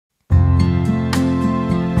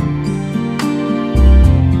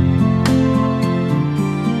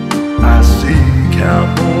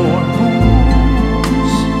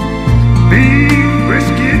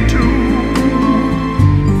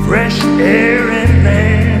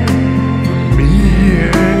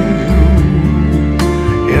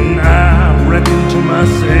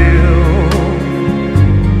myself.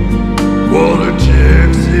 What a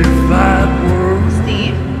justified world.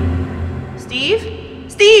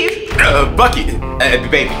 Steve? Bucky,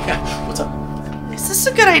 baby, what's up? Is this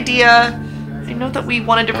a good idea? I know that we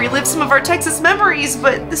wanted to relive some of our Texas memories,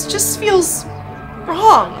 but this just feels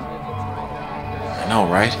wrong. I know,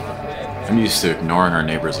 right? I'm used to ignoring our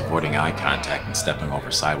neighbors, avoiding eye contact, and stepping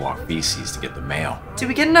over sidewalk feces to get the mail. Did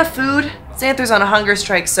we get enough food? Xanther's on a hunger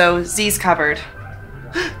strike, so Z's covered.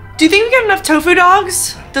 Do you think we got enough tofu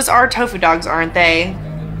dogs? Those are tofu dogs, aren't they?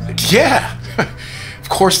 Yeah, of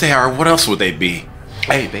course they are. What else would they be?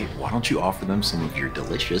 Hey, babe, why don't you offer them some of your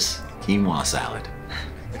delicious quinoa salad?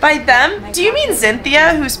 By them, do you mean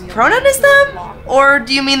Cynthia, whose pronoun is them? Or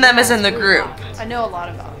do you mean them as in the group? I know a lot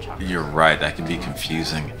about chocolate. You're right, that can be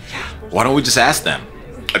confusing. Why don't we just ask them?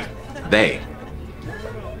 They.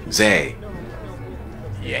 Yay?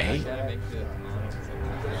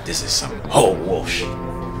 This is some whole whoosh.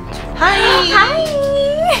 Hi!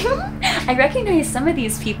 I recognize some of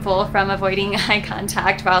these people from avoiding eye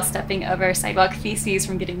contact while stepping over sidewalk feces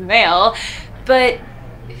from getting the mail, but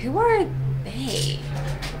who are they?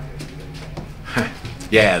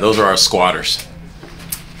 Yeah, those are our squatters.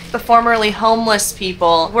 The formerly homeless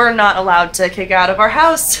people we're not allowed to kick out of our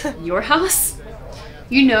house. Your house?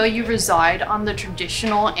 You know you reside on the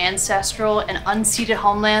traditional, ancestral, and unceded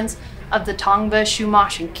homelands of the Tongva,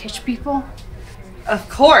 Chumash, and Kish people? Of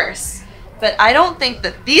course. But I don't think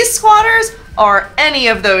that these squatters are any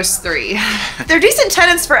of those three. They're decent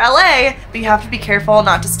tenants for LA, but you have to be careful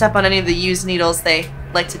not to step on any of the used needles they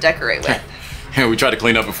like to decorate with. Yeah, we tried to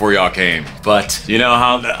clean up before y'all came, but you know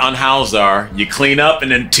how the unhoused are. You clean up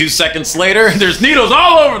and then 2 seconds later, there's needles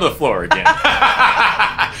all over the floor again.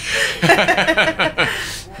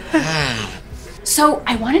 So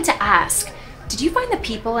I wanted to ask, did you find the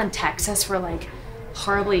people in Texas were like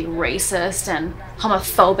horribly racist and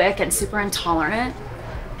homophobic and super intolerant?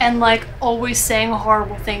 And like always saying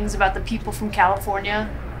horrible things about the people from California?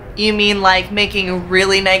 You mean like making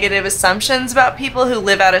really negative assumptions about people who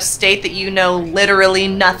live out of state that you know literally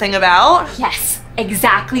nothing about? Yes,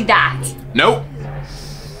 exactly that. Nope.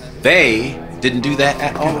 They didn't do that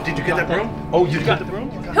at all. Oh, did you get that broom? Oh, you got the broom?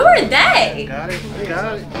 Who are they? Got it.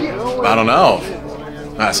 I don't know.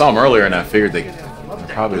 I saw them earlier and I figured they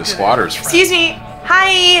probably the squatters. Excuse me.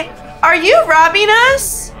 Hi. Are you robbing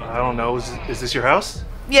us? I don't know. Is this your house?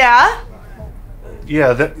 Yeah.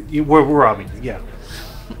 Yeah, we're robbing you. Yeah.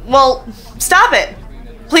 Well, stop it.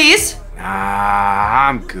 Please.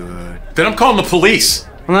 I'm good. Then I'm calling the police.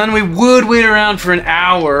 Well, then we would wait around for an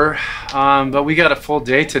hour, but we got a full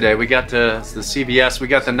day today. We got the CVS, we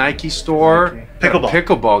got the Nike store, Pickleball.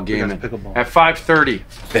 Pickleball game at 5:30.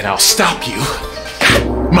 Then I'll stop you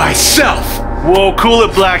myself. Whoa, cool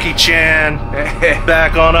it, Blackie Chan.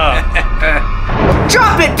 Back on up.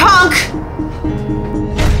 Drop it, punk!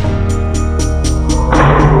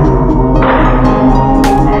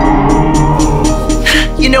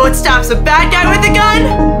 You know what stops a bad guy with a gun?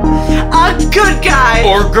 A good guy!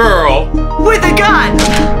 Or girl. With a gun!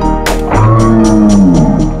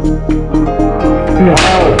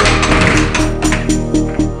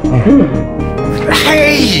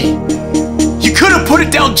 Hey! You could have put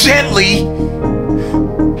it down gently.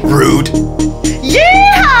 Rude.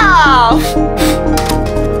 Yeah!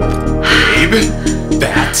 Babe,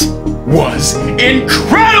 that was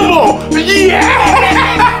incredible!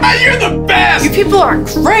 Yeah! You're the best! You people are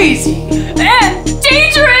crazy! And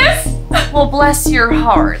dangerous! Well, bless your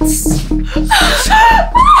hearts.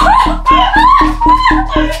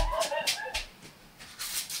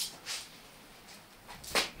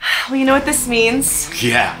 Well, you know what this means?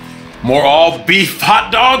 Yeah. More all beef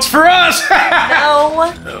hot dogs for us!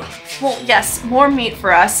 No. Well, yes, more meat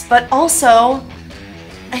for us, but also,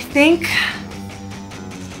 I think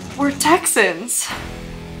we're Texans.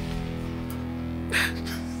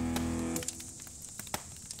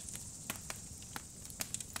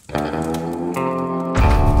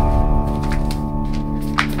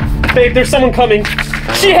 Babe, there's someone coming.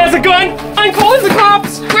 She has a gun! I'm calling the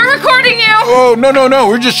cops! We're recording you! Oh, no,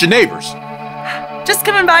 we're just your neighbors. Just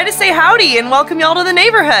coming by to say howdy and welcome y'all to the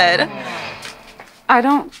neighborhood. I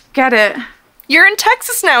don't get it. You're in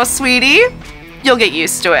Texas now, sweetie. You'll get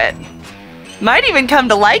used to it. Might even come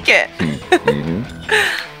to like it.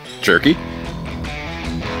 Jerky?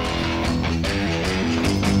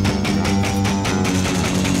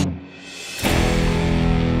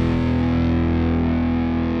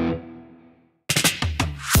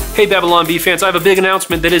 Hey Babylon Bee fans, I have a big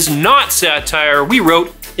announcement that is not satire. We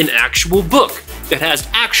wrote an actual book that has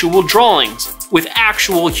actual drawings with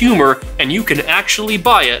actual humor, and you can actually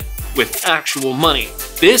buy it with actual money.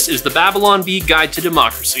 This is the Babylon Bee Guide to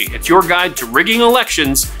Democracy. It's your guide to rigging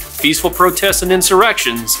elections, peaceful protests and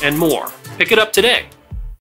insurrections, and more. Pick it up today.